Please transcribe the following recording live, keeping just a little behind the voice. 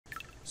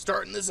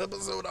Starting this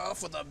episode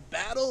off with a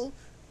battle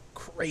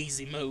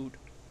crazy mode.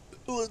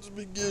 Let's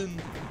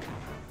begin.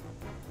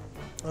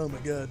 Oh my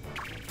god.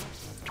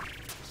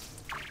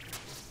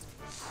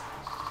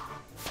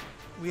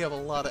 We have a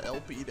lot of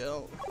LP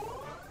now.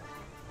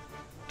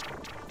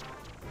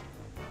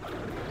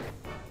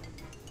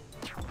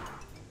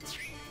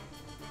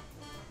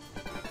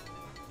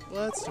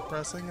 Well, that's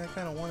depressing. I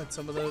kind of wanted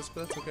some of those,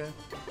 but that's okay.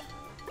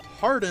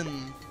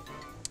 Harden.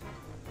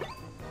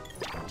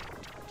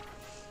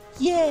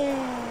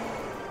 Yeah.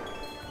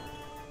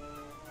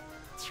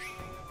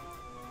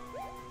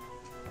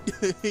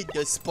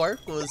 The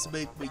sparkles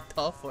make me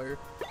tougher.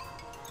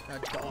 I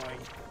die.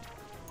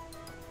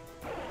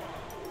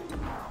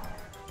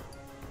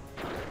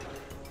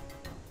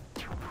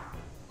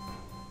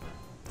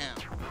 Ow.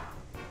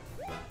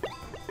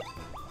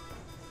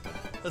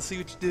 Let's see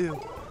what you do.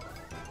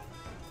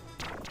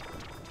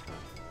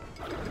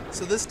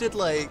 So this did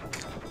like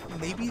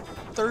maybe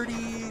 30,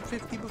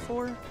 50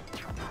 before?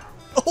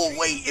 Oh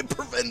wait, it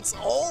prevents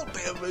all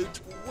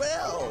damage.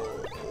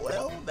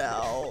 Well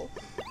now.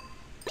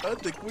 I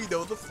think we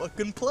know the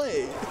fucking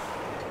play.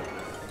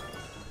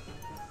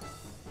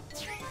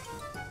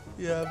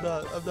 Yeah,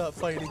 I'm not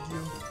fighting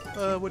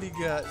you. What do you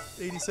got?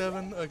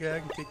 87? Okay, I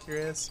can kick your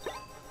ass.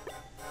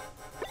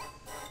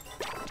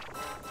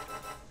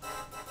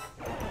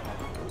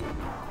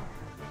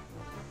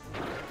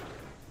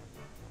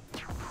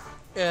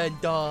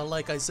 And,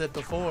 like I said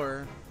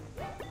before,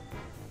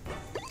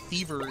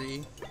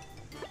 thievery.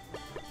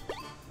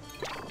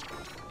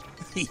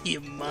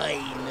 You're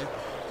mine.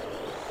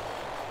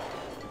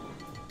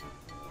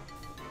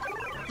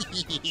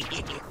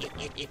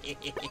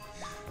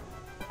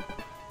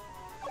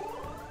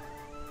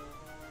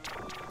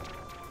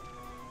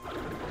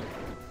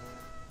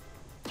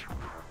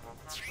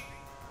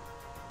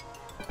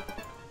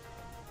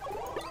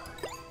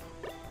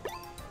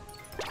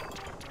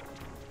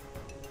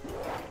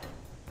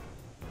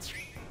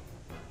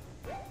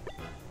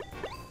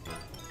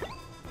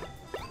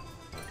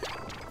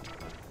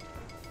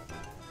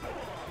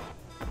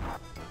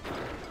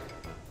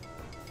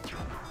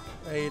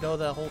 Hey, you know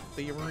that whole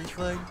thievery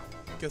thing?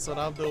 Guess what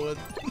I'm doing?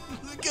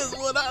 Guess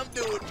what I'm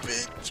doing,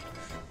 bitch?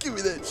 Give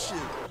me that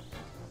shit.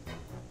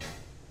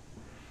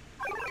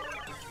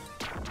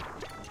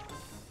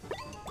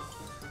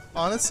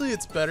 Honestly,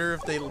 it's better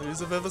if they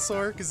lose a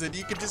Venusaur, because then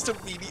you can just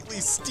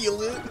immediately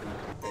steal it.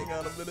 Hang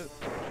on a minute.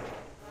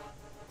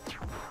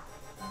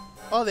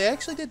 Oh, they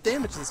actually did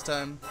damage this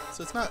time,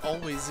 so it's not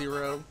always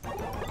 0.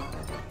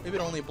 Maybe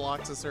it only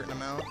blocks a certain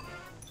amount.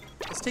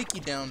 Let's take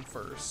you down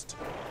first.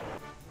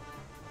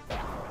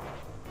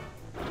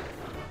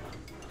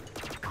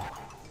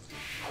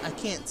 I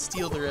can't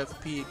steal their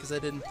FP because I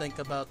didn't think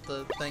about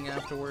the thing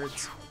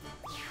afterwards.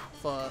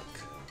 Fuck.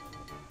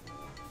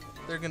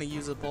 They're gonna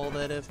use up all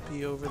that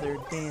FP over there.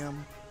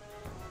 Damn.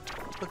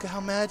 Look at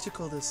how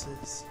magical this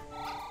is.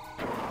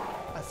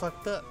 I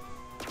fucked up.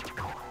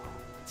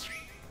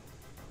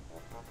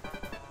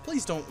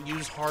 Please don't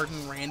use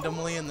Harden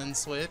randomly and then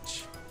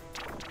switch.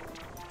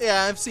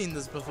 Yeah, I've seen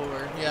this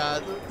before.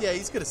 Yeah,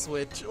 he's gonna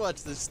switch.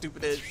 Watch this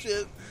stupid ass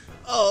shit.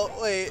 Oh,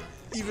 wait.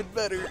 Even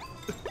better.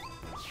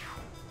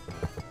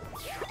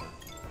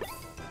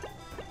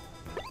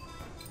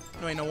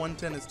 No, wait, no,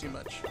 110 is too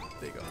much.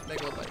 There you go.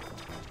 Megalobite.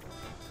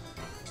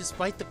 Just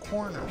bite the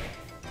corner.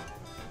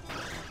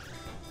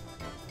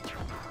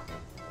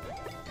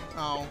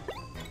 Oh.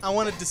 I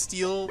wanted to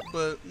steal,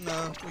 but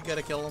no, we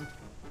gotta kill him.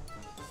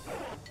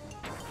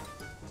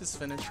 Just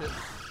finish it.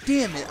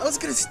 Damn it, I was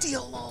gonna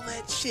steal all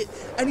that shit.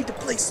 I need to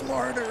play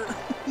smarter.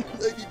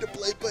 I need to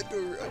play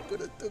better. I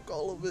could have took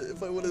all of it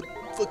if I would have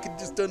fucking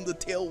just done the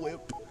tail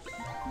whip.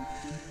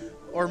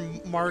 Or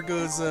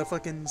Margot's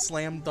fucking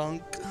slam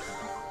dunk.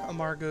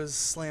 Margot's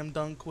slam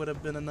dunk would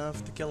have been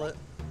enough to kill it.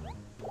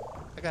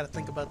 I gotta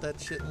think about that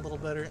shit a little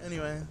better.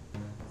 Anyway,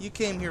 you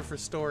came here for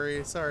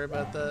story. Sorry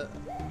about that.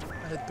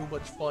 I had too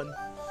much fun.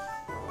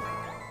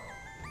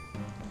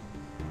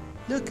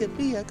 Look at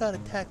me, I got a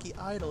tacky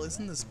idol.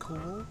 Isn't this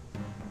cool?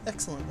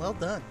 Excellent, well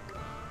done.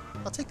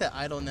 I'll take that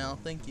idol now,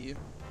 thank you.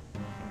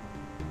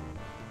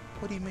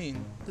 What do you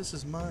mean? This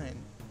is mine.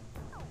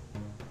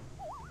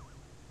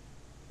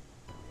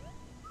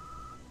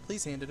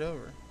 Please hand it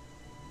over.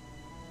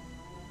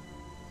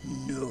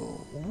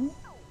 No.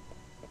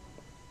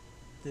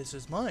 This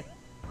is mine.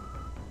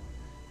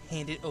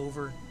 Hand it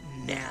over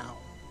now.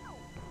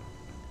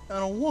 I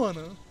don't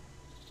wanna.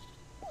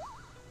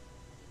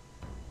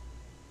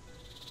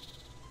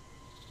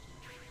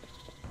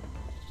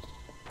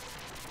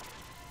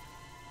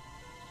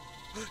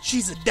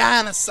 She's a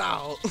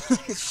dinosaur.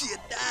 She's a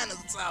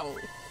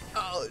dinosaur.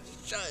 Oh,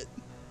 shit.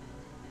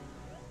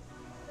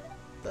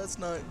 That's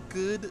not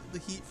good. The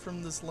heat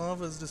from this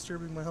lava is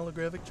disturbing my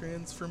holographic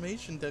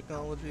transformation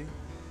technology.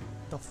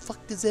 The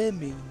fuck does that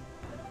mean?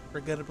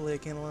 Regrettably, I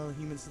can't allow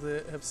humans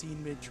that have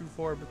seen my true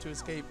form to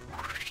escape.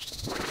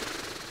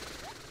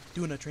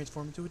 Do not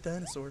transform into a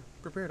dinosaur.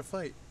 Prepare to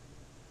fight.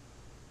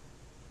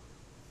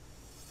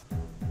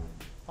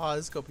 Aw,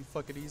 this is gonna be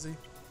fucking easy.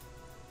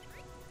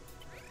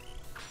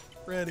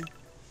 Ready.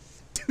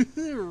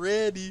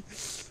 Randy,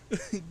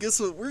 guess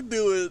what we're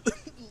doing?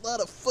 A lot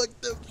of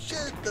fucked up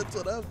shit, that's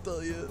what I'm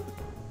telling you.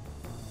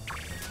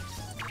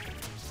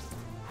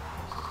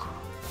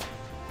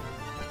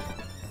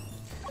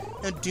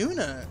 Now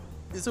Duna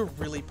is a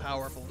really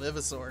powerful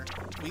Vivasaur.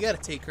 We gotta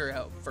take her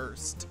out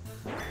first.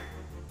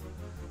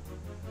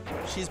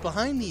 She's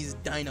behind these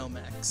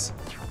Dynamax,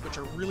 which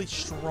are really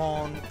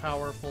strong,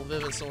 powerful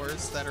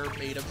Vivasaurs that are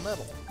made of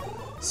metal.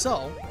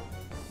 So,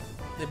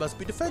 they must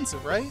be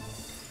defensive, right?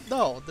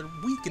 No, they're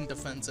weak in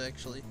defense,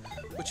 actually.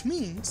 Which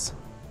means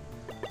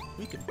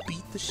we could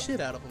beat the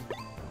shit out of them.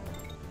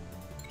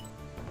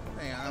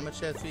 Hang on, how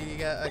much FP you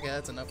got? Okay,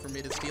 that's enough for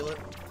me to steal it.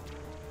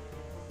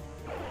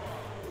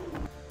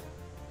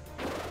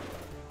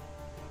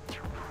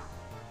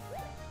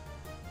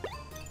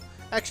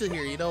 Actually,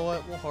 here, you know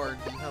what? We'll harden.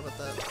 How about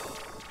that?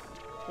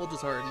 We'll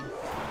just harden.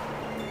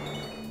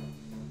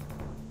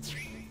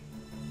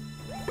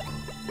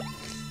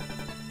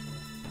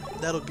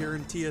 That'll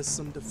guarantee us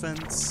some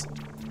defense.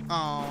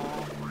 Aww.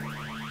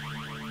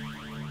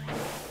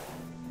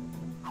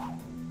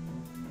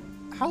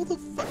 How the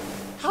fuck?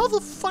 How the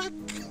fuck?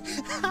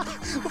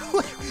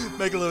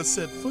 Megalo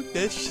said, fuck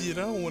that shit,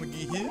 I don't want to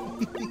get hit.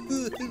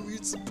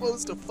 We're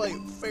supposed to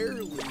fight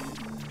fairly.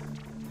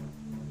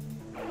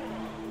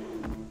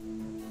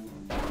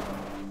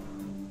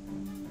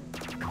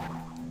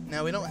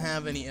 Now we don't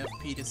have any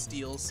FP to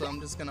steal, so I'm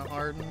just gonna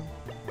harden.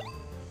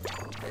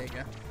 There you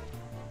go.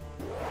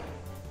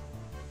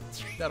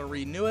 That'll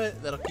renew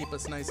it, that'll keep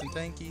us nice and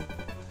tanky.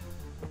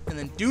 And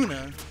then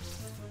Duna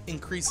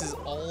increases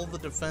all the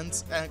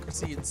defense,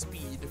 accuracy, and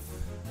speed.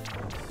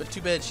 But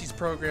too bad she's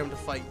programmed to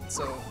fight,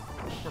 so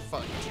we're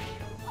fucked.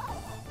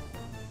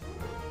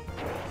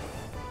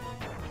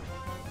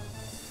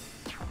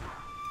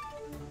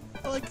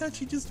 I like how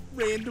she just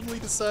randomly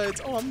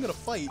decides, oh, I'm gonna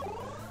fight.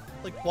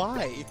 Like,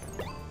 why?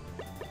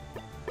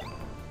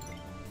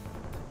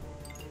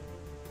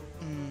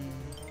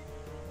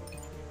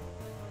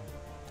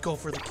 Go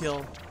for the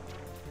kill.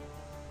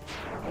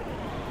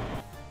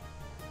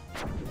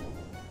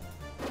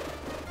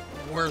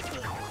 Worth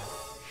it.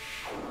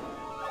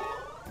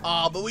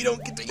 Aw, but we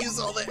don't get to use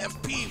all the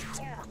FP.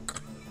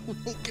 Fuck. We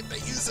don't get to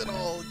use it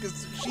all,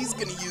 because she's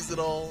gonna use it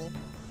all.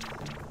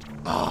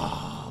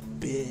 Ah,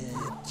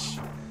 bitch.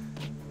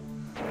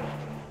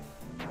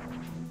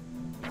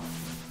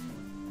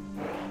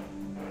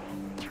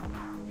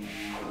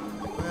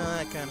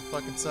 That kind of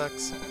fucking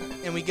sucks.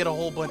 And we get a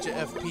whole bunch of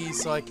FP,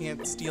 so I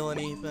can't steal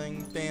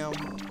anything. Damn.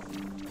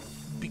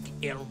 Big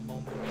error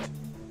moment.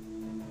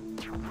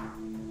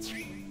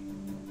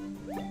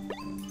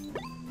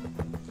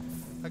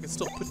 I can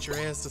still put your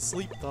ass to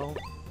sleep, though.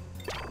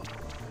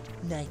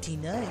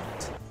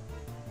 Nighty-night.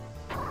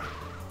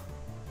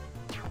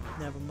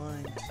 Never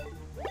mind.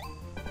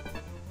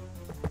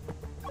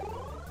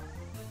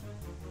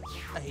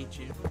 I hate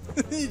you.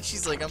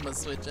 She's like, I'm gonna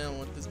switch. I don't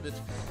want this bitch.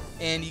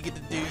 And you get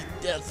to do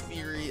Death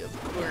Fury, of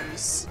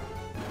course.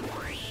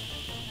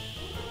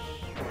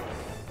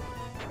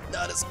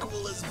 Not as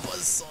cool as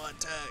Buzzsaw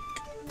attack.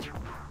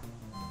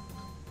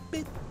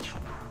 Bitch.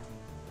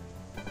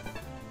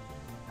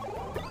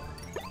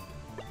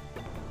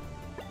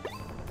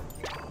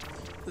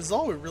 This is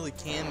all we really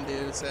can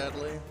do,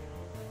 sadly.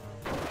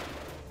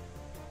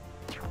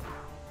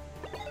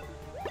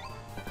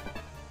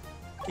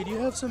 Could you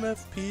have some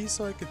FP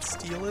so I could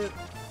steal it?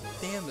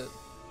 Damn it.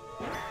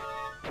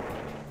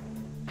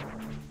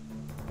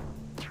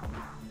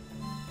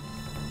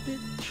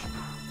 Bitch.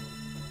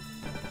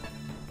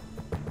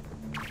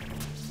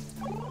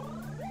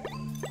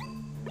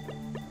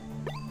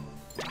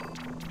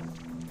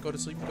 Go to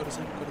sleep, go to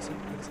sleep, go to sleep,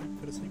 go to sleep,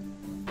 go to sleep.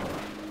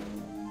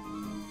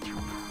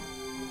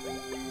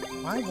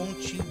 Why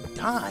won't you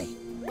die?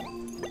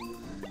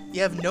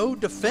 You have no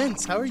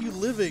defense. How are you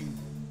living?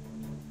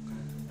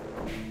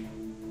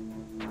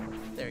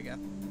 There you go.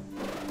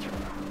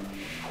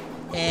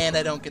 And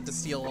I don't get to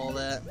steal all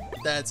that.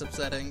 That's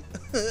upsetting.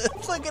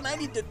 Fucking, I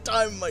need to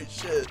time my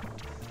shit.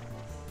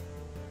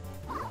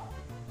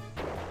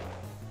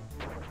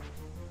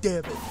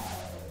 Damn it.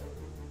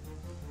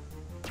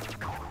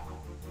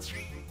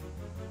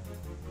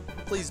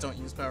 Please don't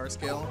use power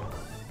scale.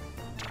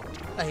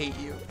 I hate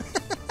you.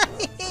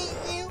 I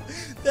hate you.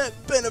 That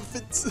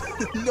benefits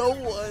no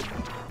one.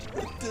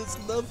 It does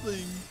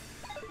nothing.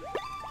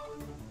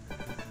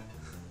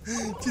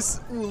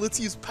 Just, ooh, let's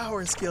use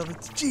power scale.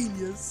 It's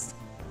genius.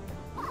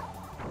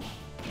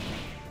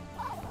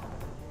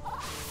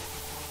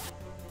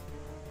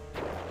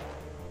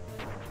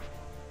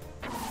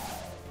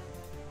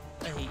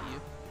 I hate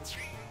you.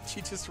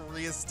 She just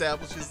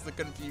reestablishes the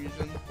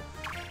confusion.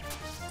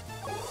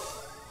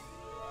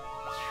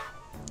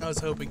 I was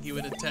hoping he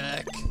would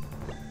attack.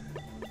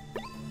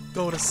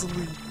 Go to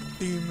sleep,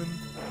 demon.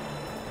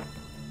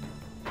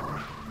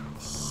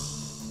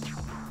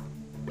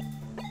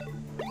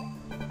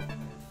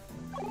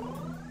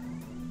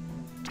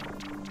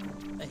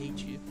 I hate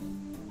you.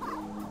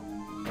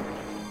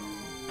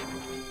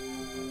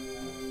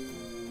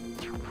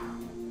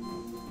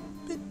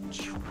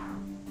 Bitch.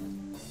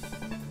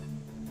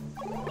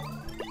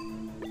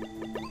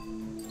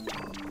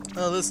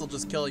 Oh, this will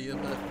just kill you,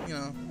 but, you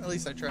know, at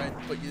least I tried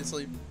to put you to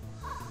sleep.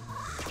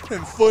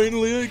 And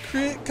finally I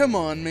crit. Come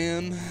on,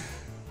 man.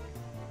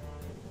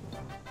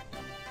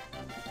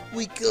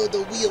 We killed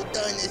a wheel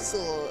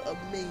dinosaur.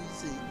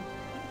 Amazing.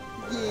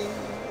 Yay.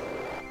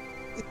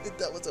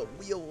 That was a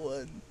wheel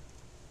one.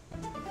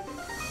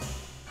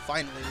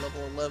 Finally,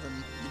 level 11.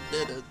 You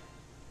did it.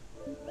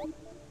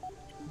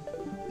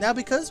 Now,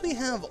 because we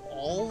have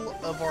all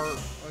of our...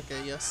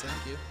 Okay, yes,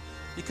 thank you.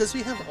 Because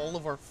we have all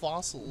of our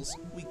fossils,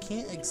 we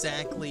can't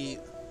exactly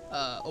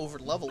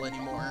over-level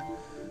anymore.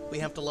 We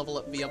have to level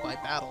up via by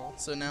battle.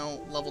 So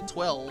now, level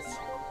 12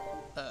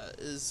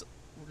 is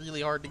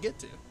really hard to get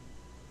to.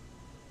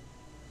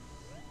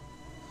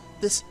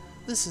 This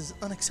is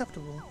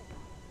unacceptable.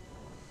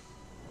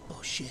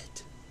 Oh,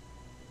 shit.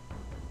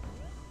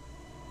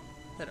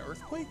 That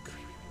earthquake?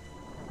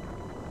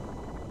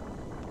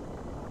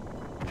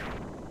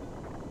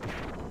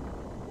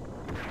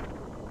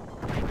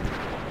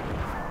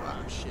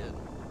 Ah, shit.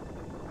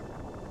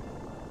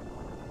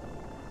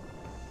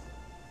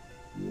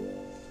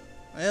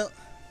 Well,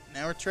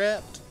 now we're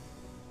trapped.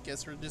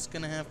 Guess we're just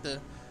gonna have to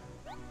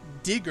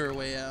dig our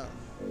way out.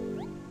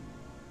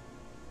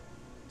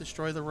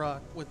 Destroy the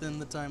rock within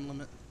the time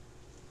limit.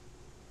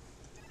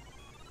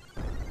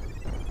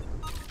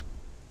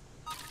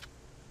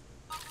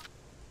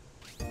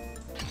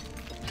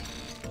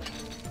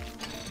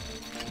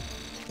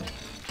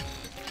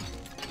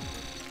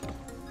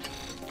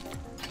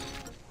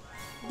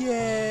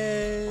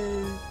 Yay!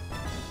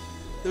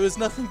 There was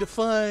nothing to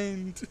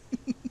find.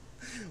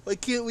 Why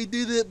can't we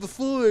do that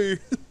before?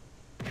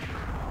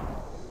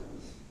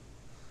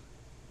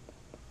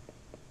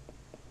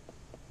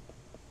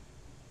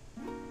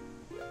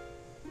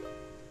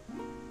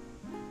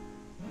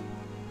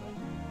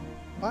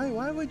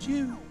 Why would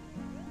you?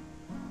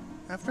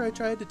 After I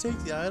tried to take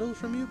the idol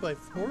from you by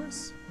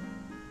force?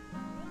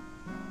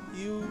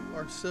 You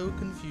are so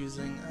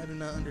confusing. I do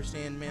not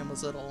understand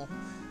mammals at all.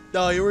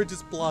 No, you were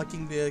just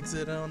blocking the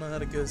exit. I don't know how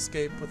to go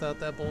escape without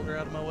that boulder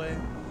out of my way.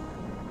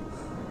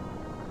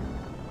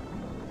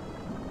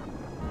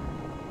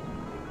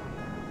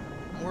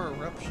 More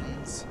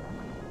eruptions.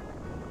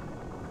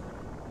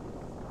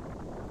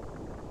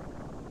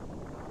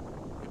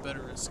 We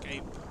better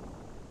escape.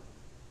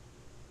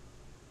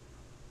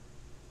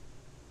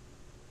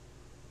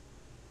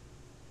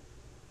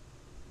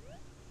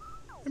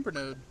 Ember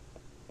Node.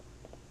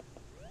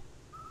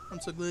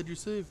 I'm so glad you're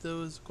safe. That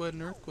was quite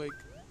an earthquake.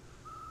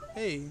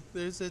 Hey,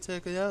 there's that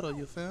Takoyado.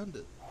 You found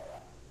it.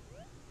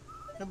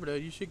 Ember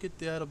Node, you should get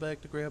the idol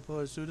back to Grandpa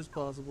as soon as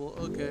possible.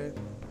 Okay.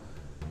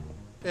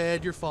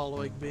 And you're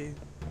following me.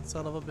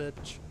 Son of a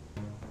bitch.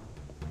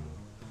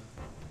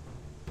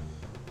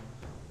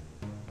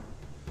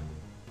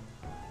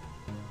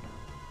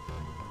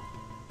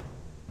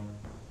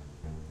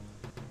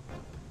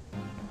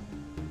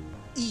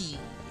 E.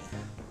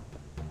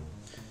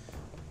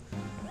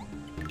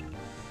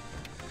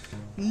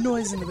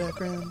 Noise in the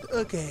background.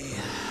 Okay.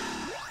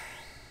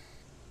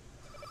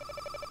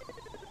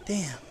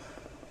 Damn.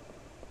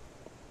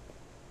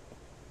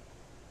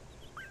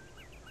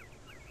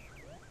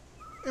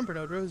 Ember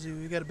Node, Rosie,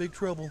 we got a big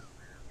trouble.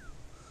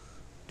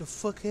 What the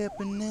fuck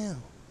happened now?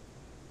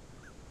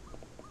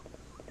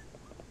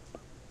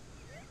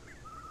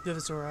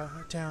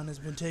 Vivasor town has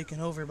been taken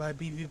over by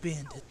BB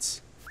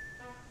bandits.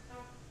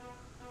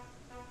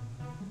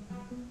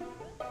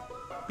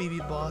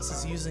 BB Boss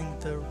is using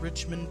the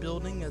Richmond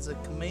building as a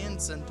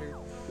command center.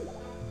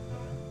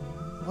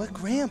 What,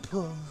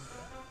 Grandpa?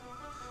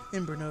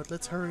 Ember Node,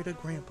 let's hurry to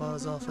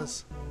Grandpa's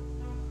office.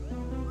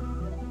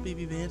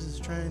 BB Bandits is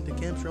trying to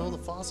capture all the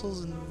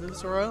fossils in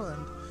Vivasor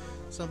Island.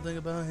 Something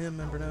about him,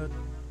 Ember Node.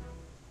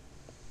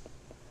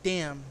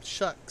 Damn,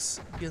 shucks.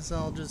 Guess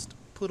I'll just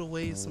put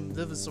away some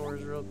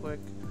Vivasaurs real quick.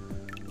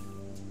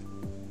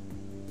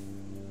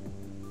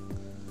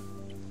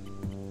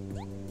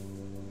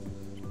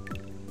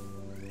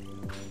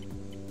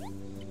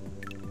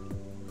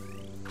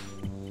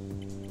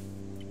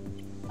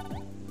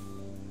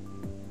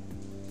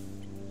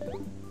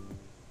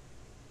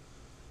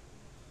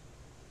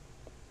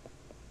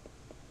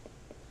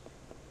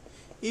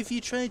 If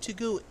you try to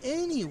go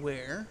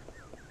anywhere,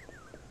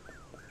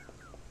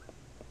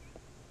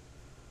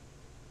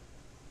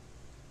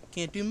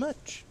 can't do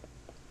much.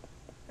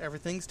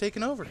 Everything's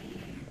taken over.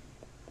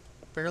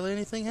 Barely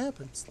anything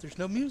happens. There's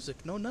no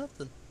music, no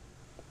nothing.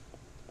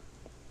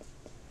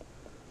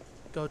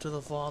 Go to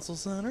the Fossil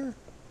Center.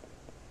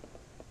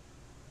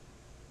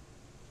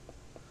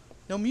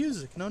 No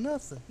music, no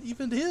nothing.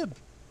 Even him.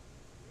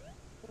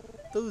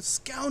 Those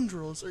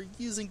scoundrels are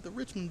using the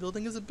Richmond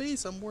building as a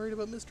base. I'm worried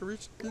about Mr.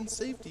 Richmond's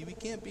safety. We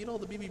can't beat all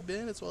the BB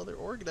bandits while they're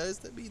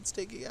organized. That means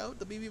taking out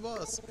the BB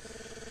boss.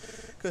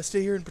 Gotta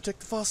stay here and protect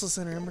the Fossil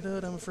Center, Ember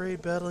Node. I'm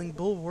afraid battling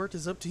Bulwart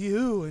is up to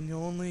you, and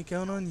you'll only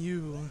count on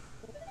you.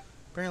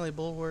 Apparently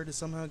Bulwart has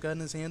somehow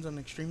gotten his hands on an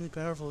extremely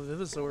powerful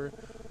Vivasor.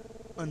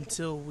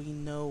 Until we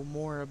know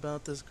more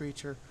about this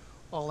creature,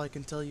 all I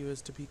can tell you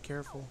is to be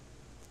careful.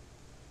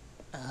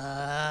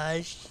 Ah,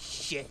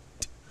 shit.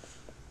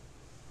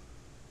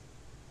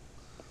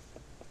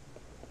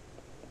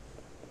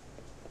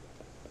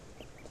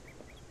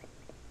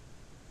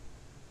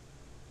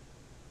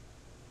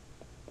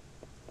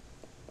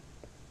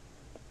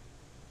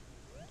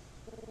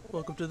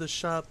 Welcome to the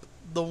shop,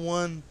 the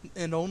one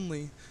and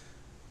only.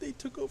 They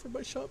took over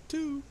my shop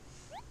too.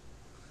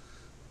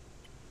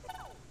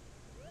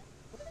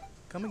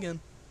 Come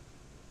again.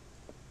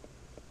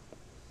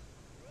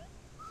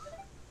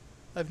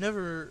 I've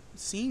never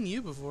seen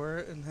you before,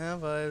 and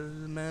have I?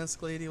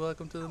 Mask lady,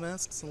 welcome to the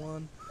mask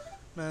salon.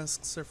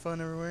 Masks are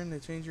fun everywhere and they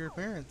change your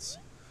appearance.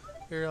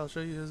 Here, I'll show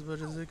you as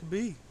much as it could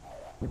be.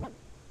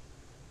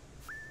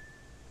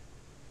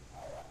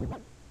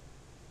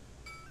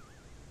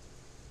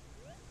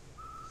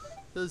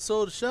 The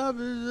sold shop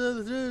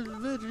is the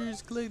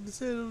adventures collect the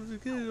sales to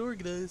get it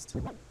organized.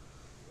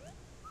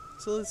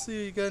 So let's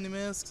see, you got any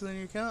masks on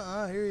your account?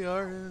 Ah, here you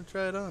are.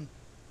 Try it on.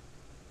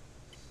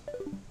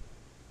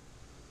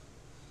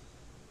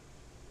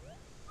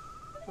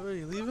 Oh, are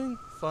you leaving?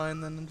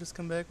 Fine, then just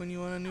come back when you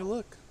want a new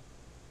look.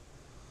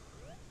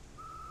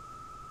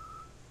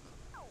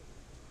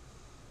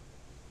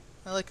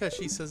 I like how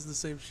she says the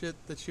same shit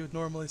that she would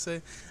normally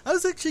say. I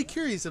was actually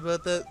curious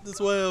about that. That's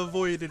why I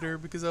avoided her,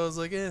 because I was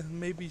like,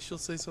 maybe she'll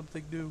say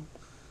something new.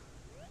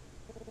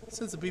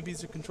 Since the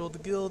BBs are controlled the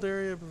guild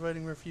area,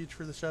 providing refuge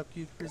for the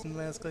shopkeepers and the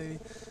mask lady,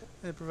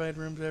 they provide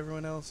room to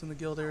everyone else in the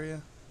guild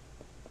area.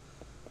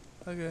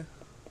 Okay.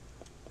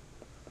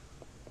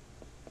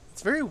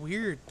 It's very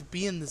weird to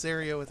be in this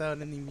area without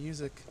any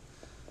music.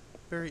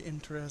 Very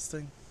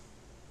interesting.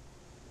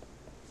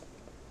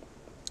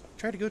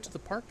 Try to go to the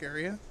park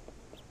area.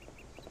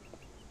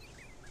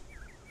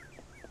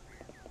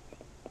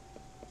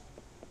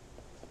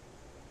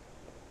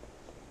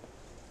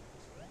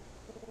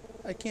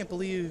 I can't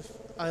believe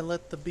I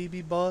let the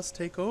BB boss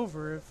take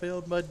over. It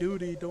failed my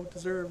duty. Don't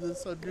deserve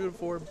this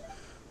uniform,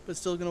 but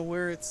still gonna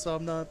wear it so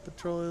I'm not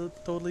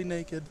totally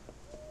naked.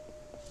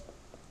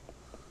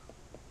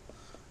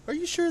 Are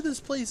you sure this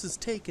place is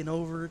taken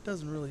over? It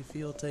doesn't really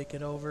feel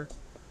taken over.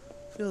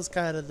 Feels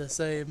kind of the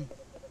same.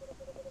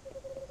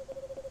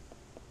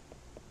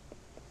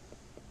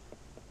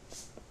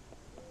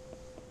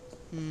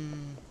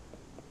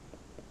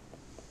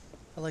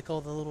 I like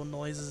all the little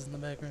noises in the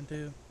background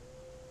too.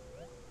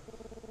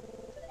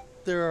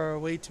 There are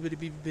way too many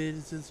BB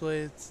bids this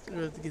way. We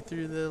have to get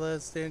through the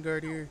last stand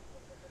guard here.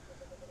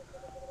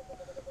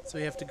 So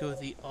we have to go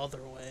the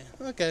other way.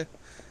 Okay.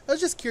 I was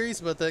just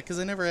curious about that because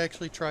I never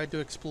actually tried to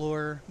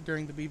explore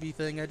during the BB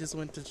thing. I just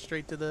went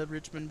straight to the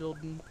Richmond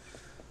building.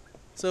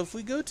 So if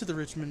we go to the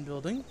Richmond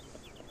building,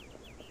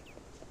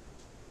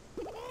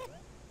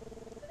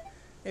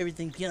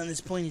 everything beyond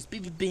this point is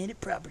BB Bandit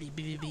property,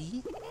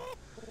 BBB.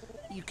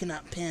 You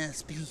cannot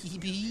pass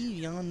BB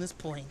beyond this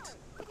point.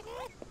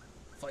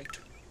 Fight.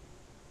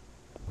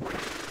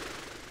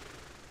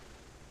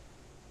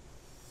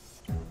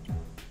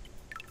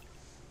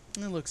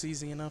 It looks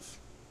easy enough.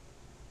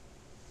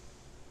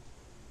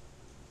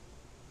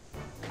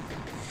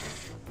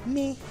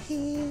 Me.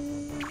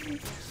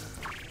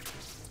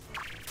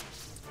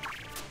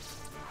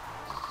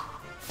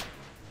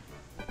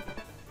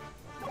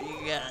 What do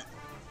you got?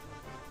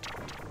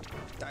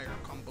 Dire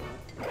combo.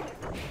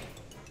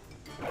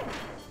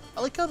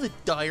 I like how the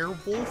dire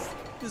wolf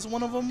is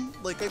one of them.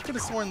 Like, I could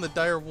have sworn the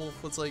dire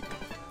wolf was like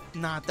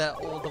not that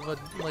old of a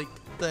like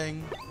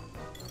thing.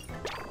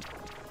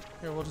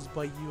 Here, we'll just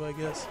bite you, I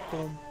guess.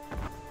 Boom.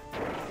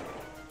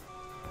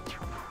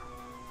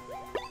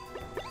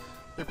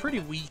 They're pretty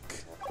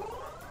weak.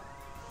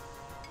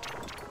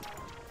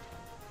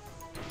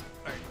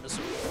 Alright,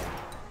 missile.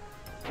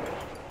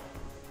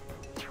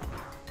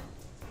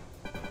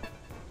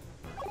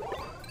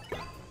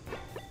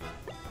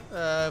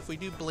 If we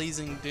do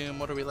Blazing Doom,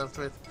 what are we left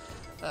with?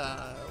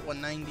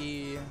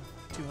 190,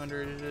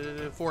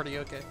 240,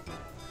 okay.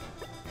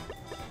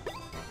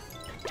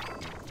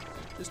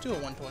 Just do a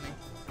 120.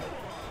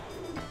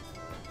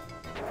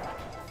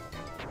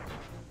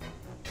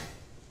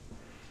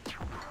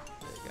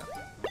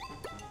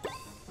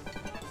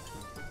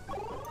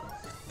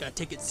 Gotta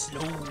take it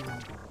slow.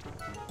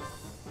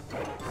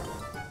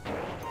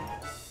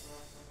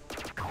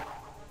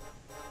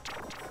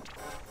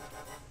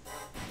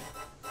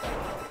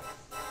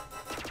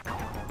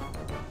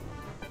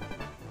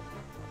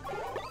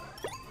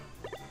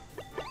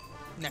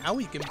 Now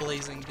we can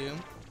Blazing Doom.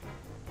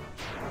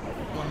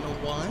 Wanna know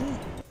why?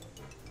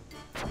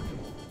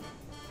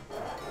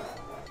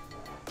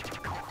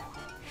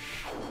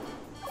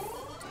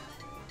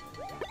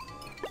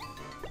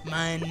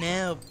 Mine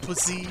now,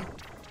 pussy.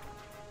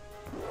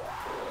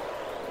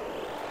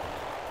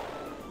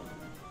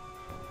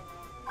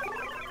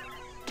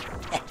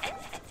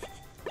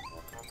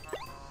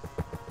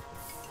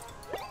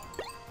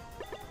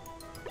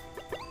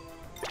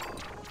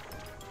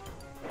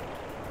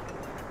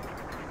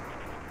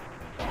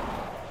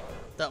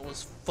 That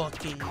was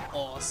fucking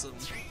awesome.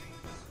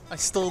 I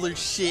stole their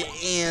shit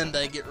and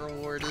I get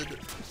rewarded.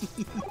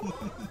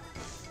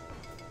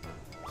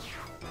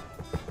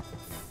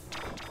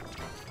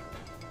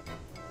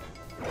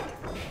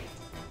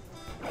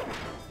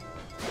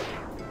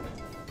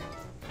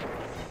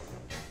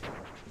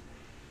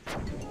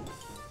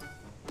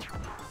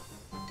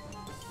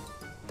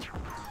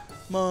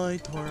 My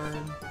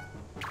turn.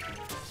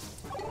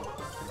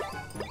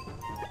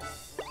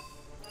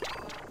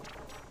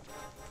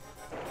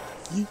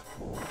 Yeet.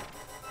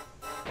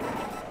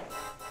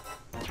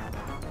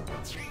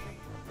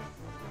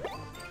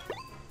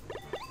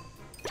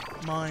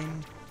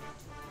 Mine.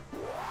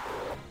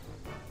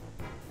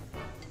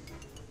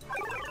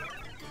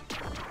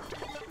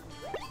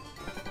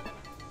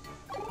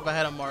 If I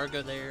had a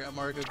Margo there, a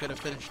Margo could have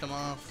finished him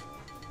off.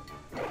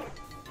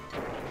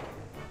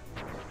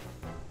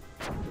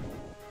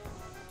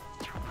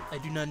 I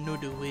do not know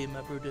the way,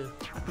 my brother.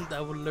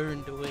 I will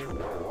learn the way.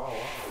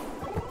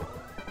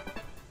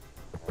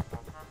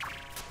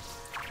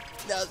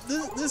 Now,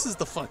 this is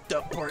the fucked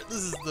up part.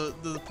 This is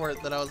the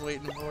part that I was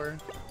waiting for.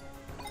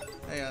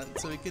 Hang on,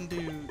 so we can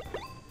do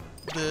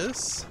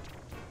this.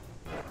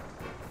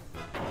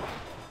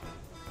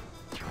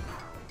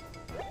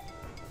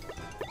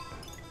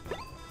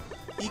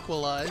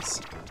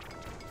 Equalize.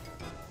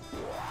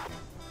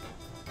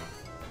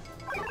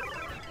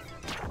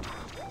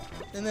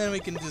 And then we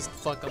can just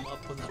fuck them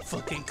up with a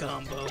fucking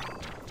combo.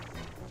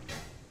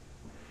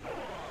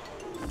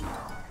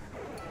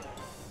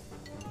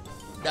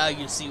 Now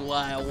you see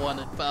why I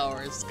wanted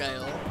power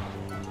scale.